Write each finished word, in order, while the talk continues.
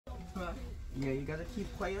Right. Yeah, you gotta keep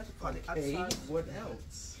quiet for the Hey, outside. what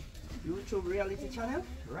else? YouTube reality channel,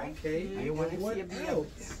 right? Okay, And you want to what see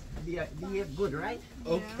else? behave good, right?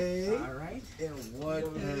 Okay, All right. and what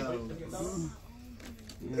else?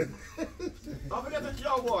 Yeah. Don't forget the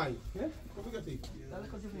show, boy. Yeah. Don't forget it.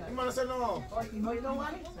 You man say no. Oh, you don't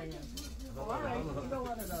want it? Oh, all right. You don't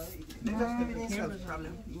want it, though. They just give it inside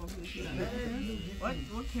problem. You want me to see that? What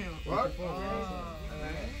camera? What?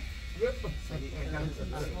 Alright. Yep.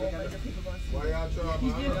 Why y'all try,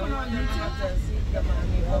 You did put man? on YouTube?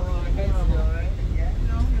 Yeah.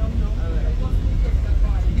 No.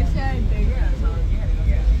 You said bigger.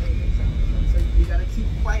 So you gotta keep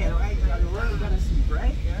quiet, right? The world gonna sleep,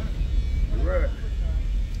 right? Yeah. The world.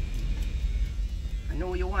 I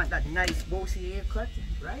know you want that nice bossy haircut,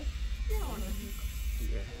 right?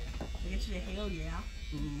 Yeah. Get you the hell yeah.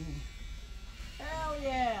 Mm-hmm. Hell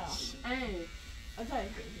yeah. Hey. Okay.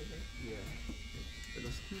 Yeah. So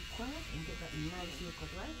just keep quiet and get that nice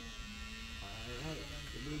haircut, right? Alright.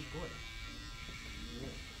 You're doing good.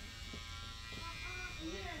 Yeah.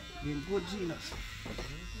 Doing good, Genius.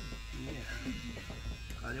 Yeah.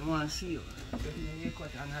 I didn't want to see you. Getting your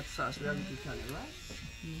haircut and that sauce reality channel, right?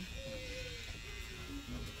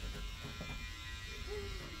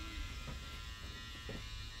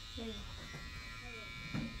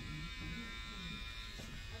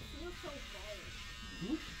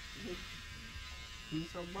 Feel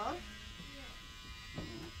so bad?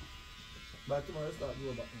 But tomorrow start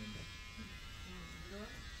go back.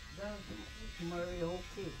 Tomorrow you're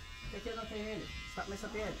okay. Take care of your head. Stop messing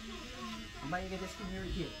up your head. And then you get the skin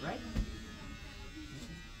irritated, right?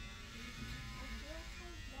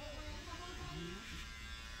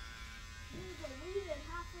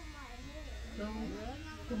 So,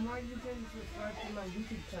 tomorrow you can subscribe to my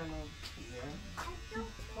YouTube channel. Yeah.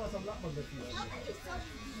 Oh, some black man there.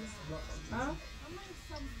 Huh?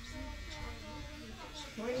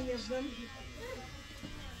 20 of them.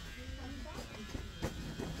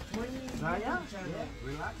 20 Zaya? YouTube channel. Yeah.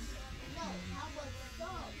 Relax.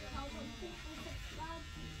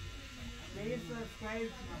 They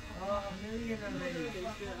subscribe a million already.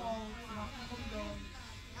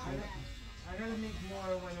 I gotta make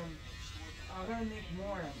more when I gotta make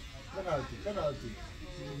more. Penalty. Penalty.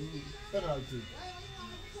 Penalty.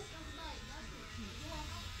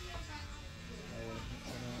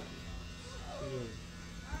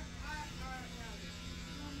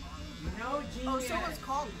 No genius. Oh, someone's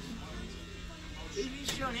called me. Maybe you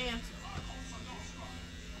should answer.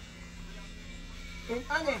 And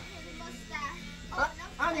Annie.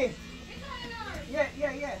 Annie.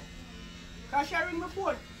 Yeah. Can she ring my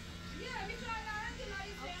phone?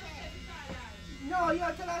 No, you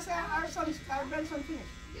tell us our grandson finished.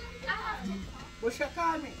 But she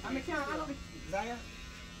called me. I mean, I don't be. Zaya?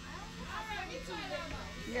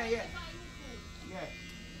 Yeah. I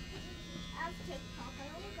have TikTok. I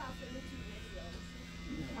only got for YouTube videos.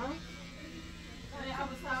 Huh? I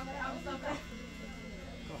was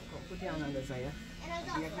Come, put down on the Zaya. And I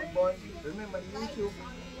got Be a good boy. Remember the YouTube.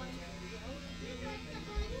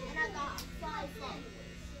 And I got 5 followers.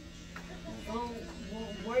 So,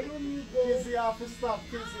 why don't you go? Kizzy have to stop,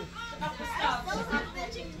 Kizzy. Those are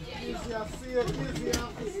bitching. Kizzy, I see it. Kizzy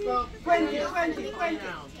have to stop. 20.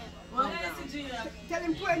 Well, that's a genius. Tell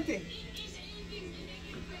him 20.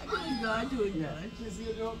 Doing good. Kizzy,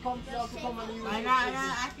 you don't come, you have to come on the YouTube. I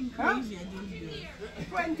acting crazy. I do good.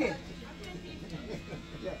 20.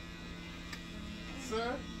 Yeah. Sir,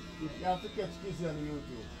 you have to catch Kizzy on the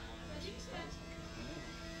YouTube.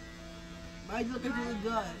 Mine's looking really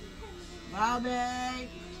good. Bobby,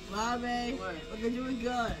 looking really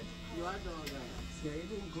good. You are doing good. Yeah, you're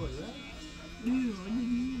doing good, right?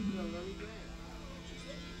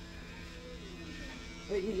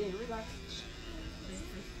 Hey, relax.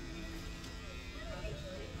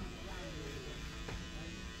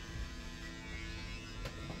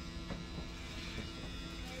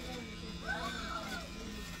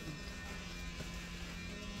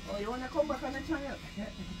 Oh, you want to come back on the channel?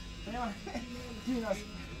 Genius.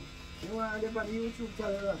 You want to get on the YouTube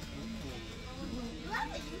channel?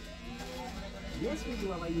 Yes, we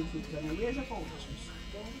do have a YouTube channel. Where's your phone?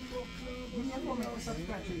 Give me a phone and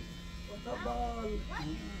subscribe to it. What's up, ball? I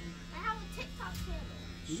have a TikTok channel.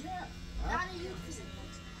 Yeah. Not a YouTube.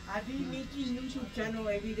 I be making YouTube channel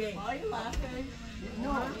every day. Why are you laughing? No,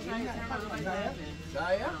 I'm trying to turn on my Zaya?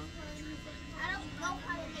 Zaya? I don't know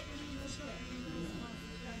how to make a YouTube channel.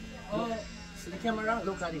 Oh, see the camera?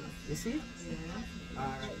 Look at it. You see? Yeah.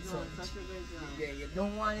 Alright, so yeah, you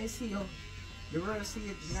don't want to see the world see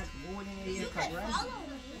it not going in your You cut, can right? follow me.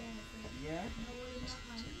 Yeah?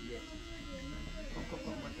 Yeah. Come.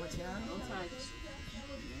 What's your hand? Don't touch.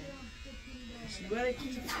 You gotta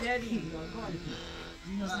keep steady.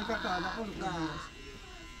 Genius, look at that. Look at that.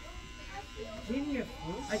 Genius,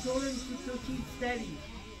 I told him to keep steady.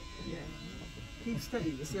 Yeah. Keep steady.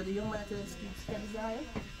 You see the young man says keep steady, Zaya?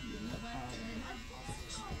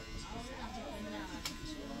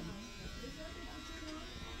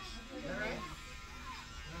 Alright?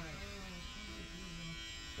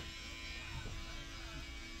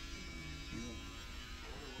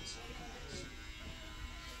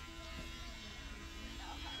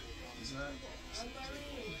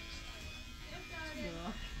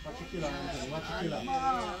 Watch the killer, Anthony. Watch the killer.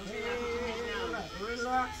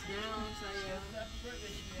 Relax down,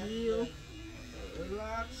 Saya. Heal.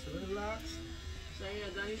 Relax, relax. Saya,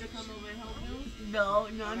 do I need to come over and help you? No,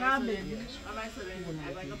 not me. Alright, so then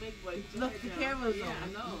act like a big boy. Put your Look, head the down. camera's Yeah, on. I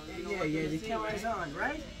know. You don't Yeah, want yeah, them the to see, camera's right? on,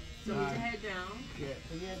 right? So put your head down. Yeah,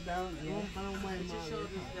 put your head down. Yeah. I don't mind Put your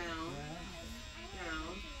shoulders down. Yeah.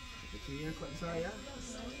 Down. Put your haircut, Saya.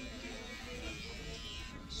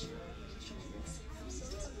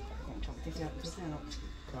 Come, take your hand up.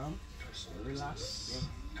 Come. Relax.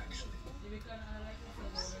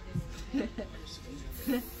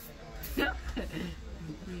 Yeah.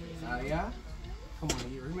 Saya. Come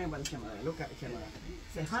on, you remember the camera. Look at the camera.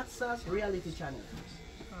 Say Hot Sauce Reality Channel.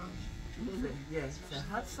 Yes, say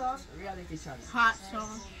Hot Sauce Reality Channel. Hot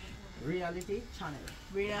sauce, Reality Channel.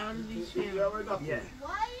 reality You channel. already got Yeah.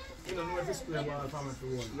 Why You don't know if it's square ball from it to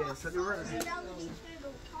one. Yeah, so the word. is it down the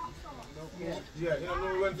hot sauce? Yeah. Yeah, you don't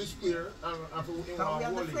know when it's square and for in So we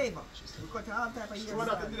have the one flavor. We cut all type of So what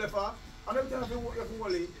happened years. to the far? And every time you have to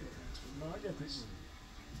wally. No, I get it.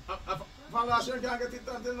 Van last year can't get it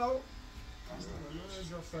until now.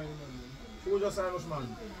 Just signing on. Who just signed us,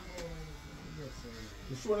 man?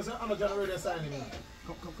 You sure there's another generator signing in?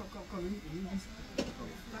 Come. You just-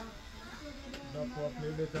 That for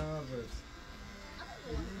play better verse.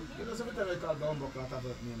 You know, every time I call down buckle at that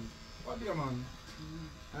name. What do you man?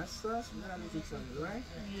 Hot Sauce Reality Channel, right?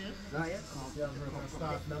 Yes. Right, come. Yeah, verse and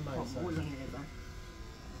start the Come, mic. hold on here, man.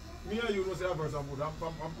 Me and you know say a verse of wood.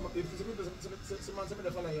 If it's a bit, man say me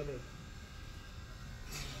the follow you there.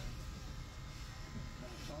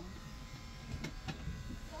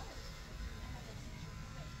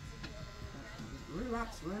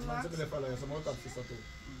 Relax, Man relax. say me the follow you. Some other sister too.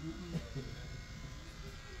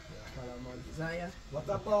 Zaya, What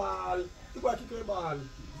a ball! You go and kick your ball.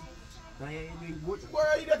 Zaya, you're doing good. Where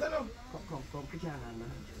are you there now? Come, put your hand on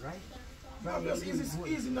the right? Man, You're it's doing easy, good.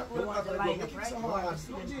 easy not You really want to to line go. up, Kick right? so You want hard. to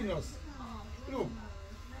see Look, them. genius. Look.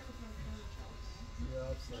 Yeah,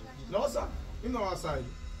 upside. No, sir. You know outside.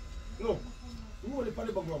 Look. Roll it on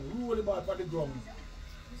the ground. Roll the ball on the ground.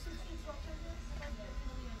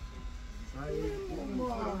 Zaya, come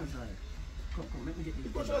on, Zaya. Come, let me get The the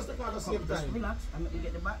coach has to take at the same Just time. relax and let me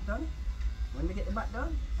get the back done. When we get the back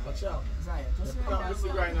done, Watch out. Zaya, just You can't relax.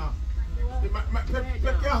 miss it right now.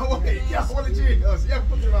 Pep can't hold it. Can't hold the genius. You have to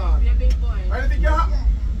put him on. Be a big boy. Anything can happen.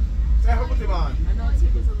 So you have to put him on. I know it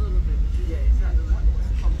tickles a little bit. Yeah, exactly.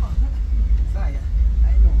 Come on. Zaya,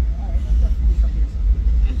 I know. Alright, let's just finish up here, sir.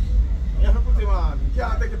 You have to put him on. You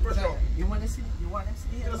can't take the pressure. Zaya, you want to see? You want to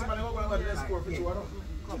see? You know somebody who going to let score for 2 or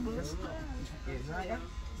Come, let's go. Yeah, Zaya.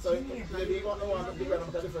 So maybe you don't want to be going to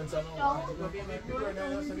the difference. I know. The girl now,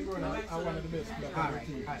 you say the girl now, I one of the best players on the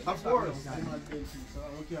team. Of course. I'm not benching, so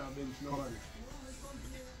I can't bench nobody.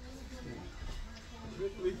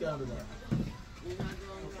 We can't do that. We're not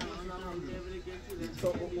going down. I don't know how we'll be able to get to that. So,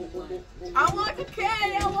 I want the K,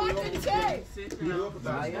 I want the K. Sit you down. know, put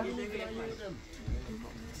that. Zaya. Get your head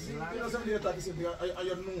right. You know somebody attack you say, are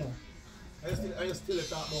you know? Are you still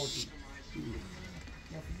talk about it? You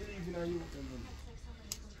have to believe in you.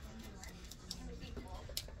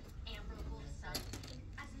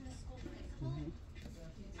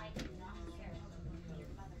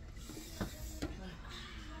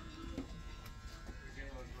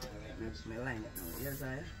 My line it now. Yes,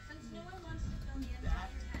 Zaya.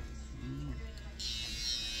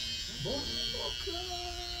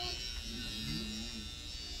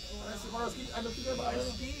 I don't think about it.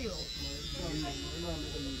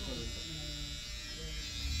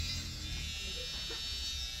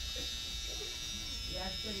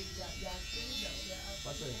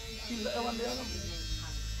 What's it? Kill the one there.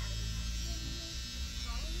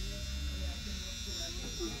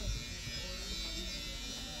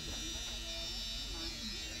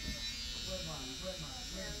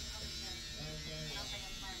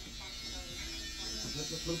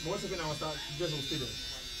 Most of it now start just on today.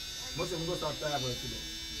 Most of them go start tired today.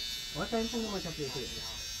 What time do you want to play today?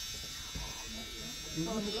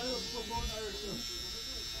 I'm not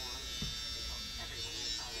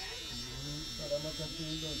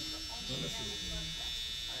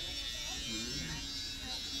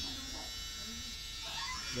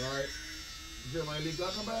Right. Jeremiah Lee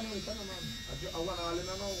got nobody anyway, man. I want all in and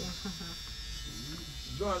now.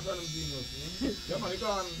 John from them genius. Yeah, man, he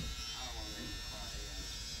gone.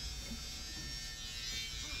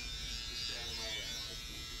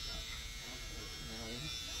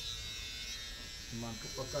 Man,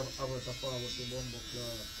 put a forward to Bumbo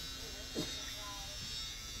Club.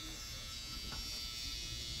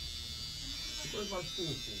 Because man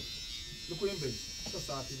fool. Look at him bed. Just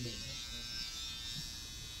start him bed.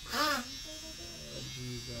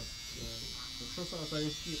 Jesus Christ. Just after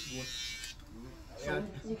you scapegoat. So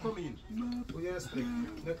who come in? Who you expect?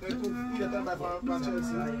 They took the time by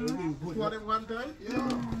Chelsea. Two of them one time? Yeah.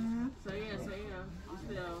 So yeah.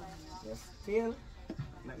 Still. Yes. Still.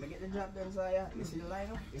 Let me get the job done, Zaya. You see the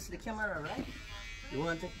lineup? You see the camera, right? You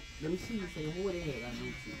want to let me see you say hold it here and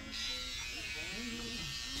you see.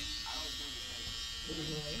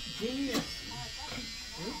 Genius.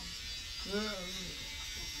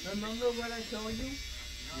 Remember what I told you?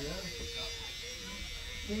 Yeah.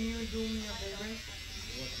 Can you do me a favor?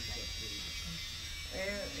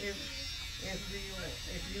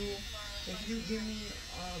 If you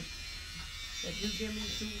give me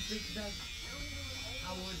two zigzags, I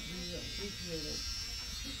would be appreciated.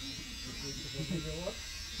 What?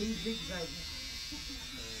 Two zigzags.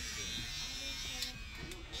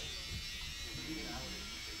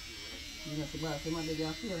 You know, somebody they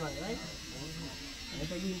got feel right, right? And if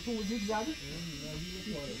I give him 2 zigzags,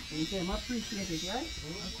 so you say, I appreciate it, right?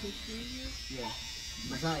 Yeah.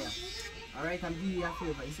 Messiah. Alright, I'm giving you a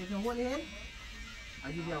favor. You say, if you hold it head,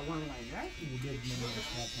 I'll give you a 1 line, right? Who dead man? Who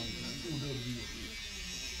dead man?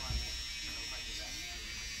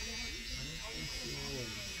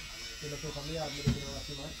 You know, from the yard, you know what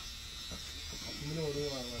you want? You know what you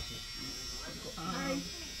want.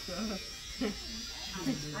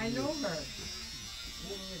 I know her.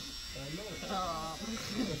 I know.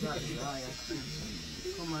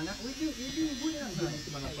 Come on, we do good enough, right?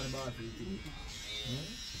 Man, I'm going back to it.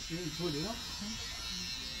 You good enough?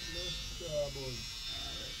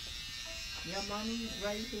 Your money is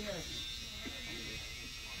right here.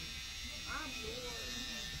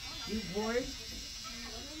 You bored?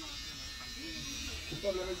 The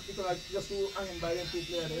problem is, because I just to hang by them 2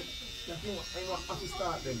 players, I know how to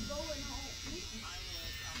start them.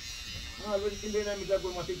 When in the end, I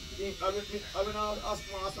go and take, I will ask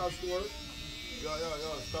my Arsenal score. Yeah.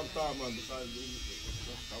 Stop talking, man. Besides,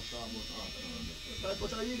 stop talking about Arsenal. Like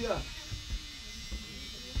what are you there?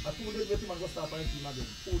 I 2 days waiting and go start playing team again.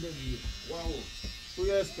 2 days here. Wow. Who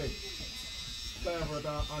you expect? Clivert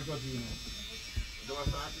and Georgino. Do I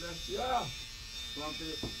start today? Yeah. Want to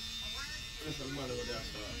listen to man over there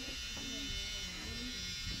start.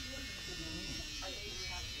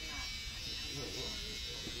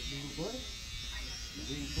 Doing good?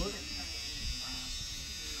 Doing good?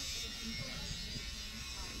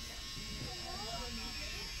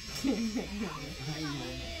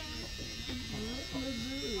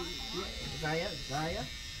 Zaya,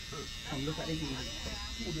 come look at the game.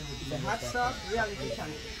 The hot sauce reality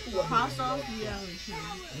channel. Hot sauce reality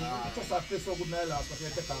channel. Just have to so good now last, but you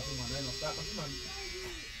take off the man. I know start with man.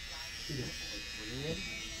 See this?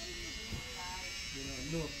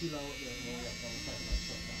 No killer out there.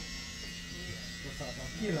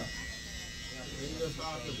 Killer. You just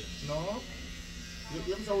start with it. No. You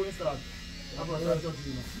have to when you start. I'm going to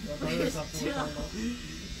Georgino.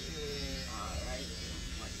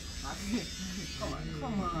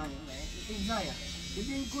 Come on, man. Zaya, you're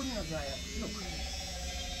doing good enough, Zaya. Look.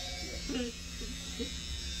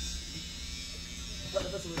 But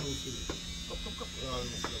that's what we lose today. Come.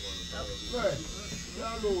 Right.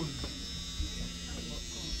 You lose.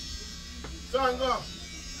 Sanga!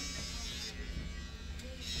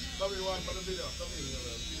 Come here, one for the video. Come here.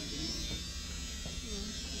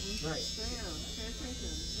 Right. Stay down. Pay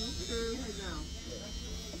attention. Sit down.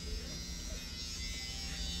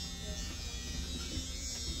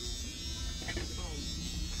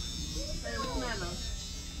 Hey, what's the matter?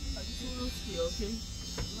 Okay?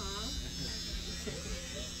 Huh?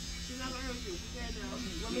 She's not gonna hurt you. Stay down.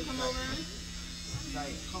 Want me to come over?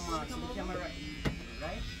 Zaya, come on, see the camera.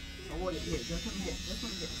 Right? So hold it here. Just let me get this.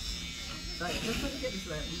 Zaya, just let me get this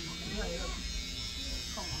right. Zaya,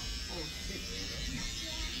 come on. Oh, shit.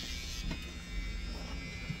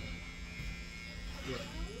 Yeah.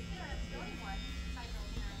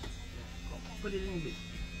 Put it in a bit.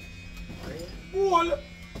 Alright? Goal!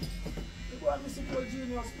 You go and miss it for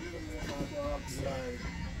genius. Yeah.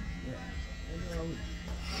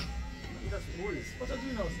 Just hold it. Watch out,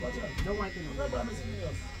 genius. Watch out. Don't want to know. Remember, I'm missing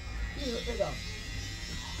genius. Head up.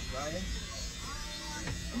 Right?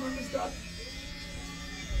 You miss that?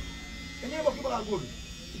 You never put ball good.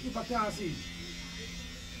 If I can't see.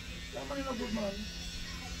 That man is a good man.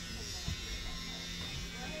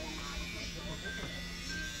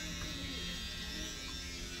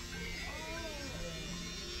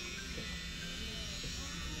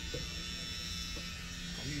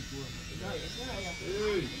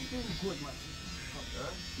 Hey. Good man.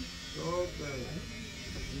 Okay.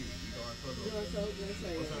 You're so good,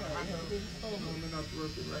 say it. I'm not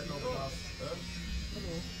working right now because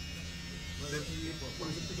well, then what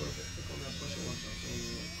is it to go to come and pressure one time, so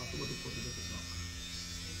I have to go to put it now.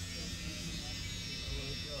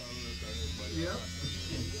 Yeah?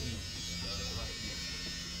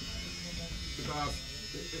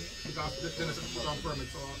 Because then it's a put on permit,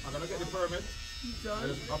 so I'm gonna get the permit. I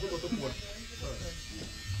just have to go to court.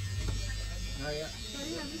 Oh, yeah. How do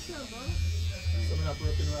you have the shovel? So I'm not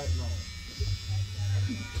working right now.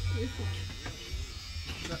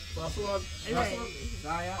 So as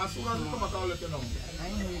soon as we come back, I'll let you know. I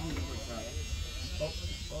ain't really good, Zaya.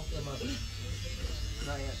 Okay, man.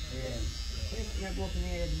 Zaya, yeah. You're go up in the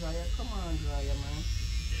head, Zaya. Come on, Zaya, man.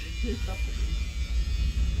 Stop it.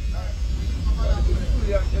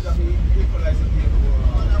 Equalize the people.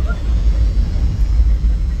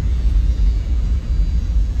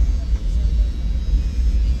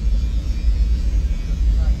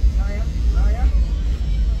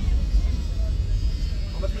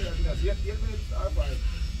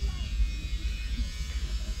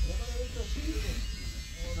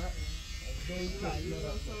 You're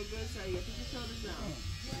so good, sir. You put your shoulders down.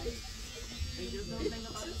 And just don't think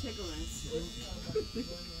about the tickling.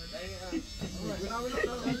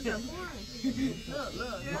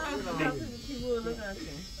 Look at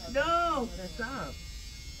you. No! Stop.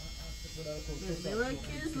 The little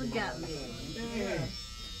kids look at me. Yeah.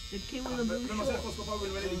 The kid with the blue shorts.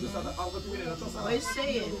 What he's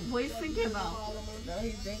saying? What he's thinking about? No,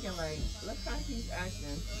 he's thinking like, look how he's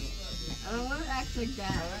acting. I don't want to act like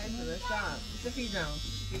that. Alright, so let's stop. Put your feet down.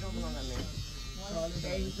 Feet don't belong on me.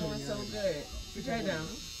 Okay, he's doing so good. Put your head down.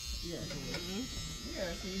 Yeah.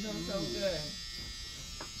 Yeah, so he's doing so good.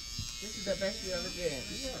 This is the best you ever did.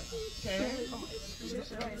 Okay?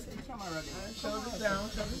 Shoulders down,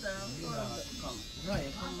 shoulders down. Right,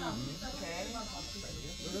 come on. Okay? A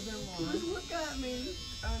little bit more. Just look at me.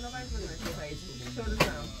 Nobody's looking at your face. Shoulders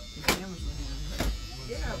down.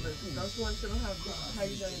 Yeah, but those ones don't have how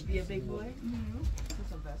you gonna be a big boy? Mm-hmm. Put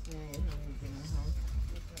some Vaseline in anything at home.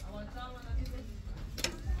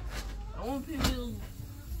 I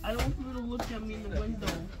don't want people to look at me in the window.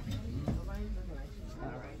 Nobody's looking at you.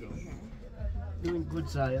 Alright, okay. Doing good,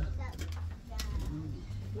 Zaya.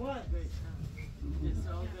 What? It's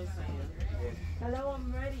so good, Saya. Hello,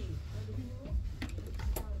 I'm ready.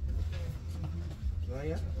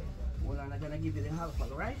 Zaya, well, I'm not gonna give you the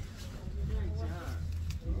alcohol, right? Good job.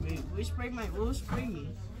 Wait, will spray me?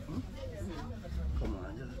 Hmm? Come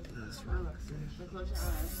on, just relax. Close your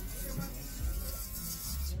eyes.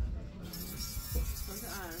 Close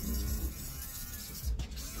your eyes.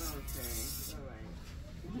 Okay, alright.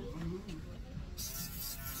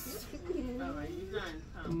 Alright, you done.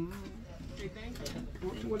 Come. Say thank you.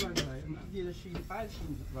 Hold on, Zaya. Get a sheet, 5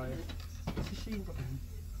 sheets, Zaya. It's a sheet.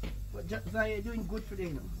 But Zaya, you're doing good today,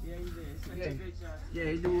 no? Yeah, you did. Such a good job. Yeah,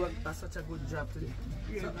 you do such a good job today.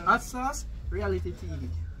 So, hot sauce, reality TV.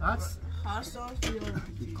 Hot sauce,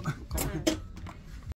 reality TV. Come on.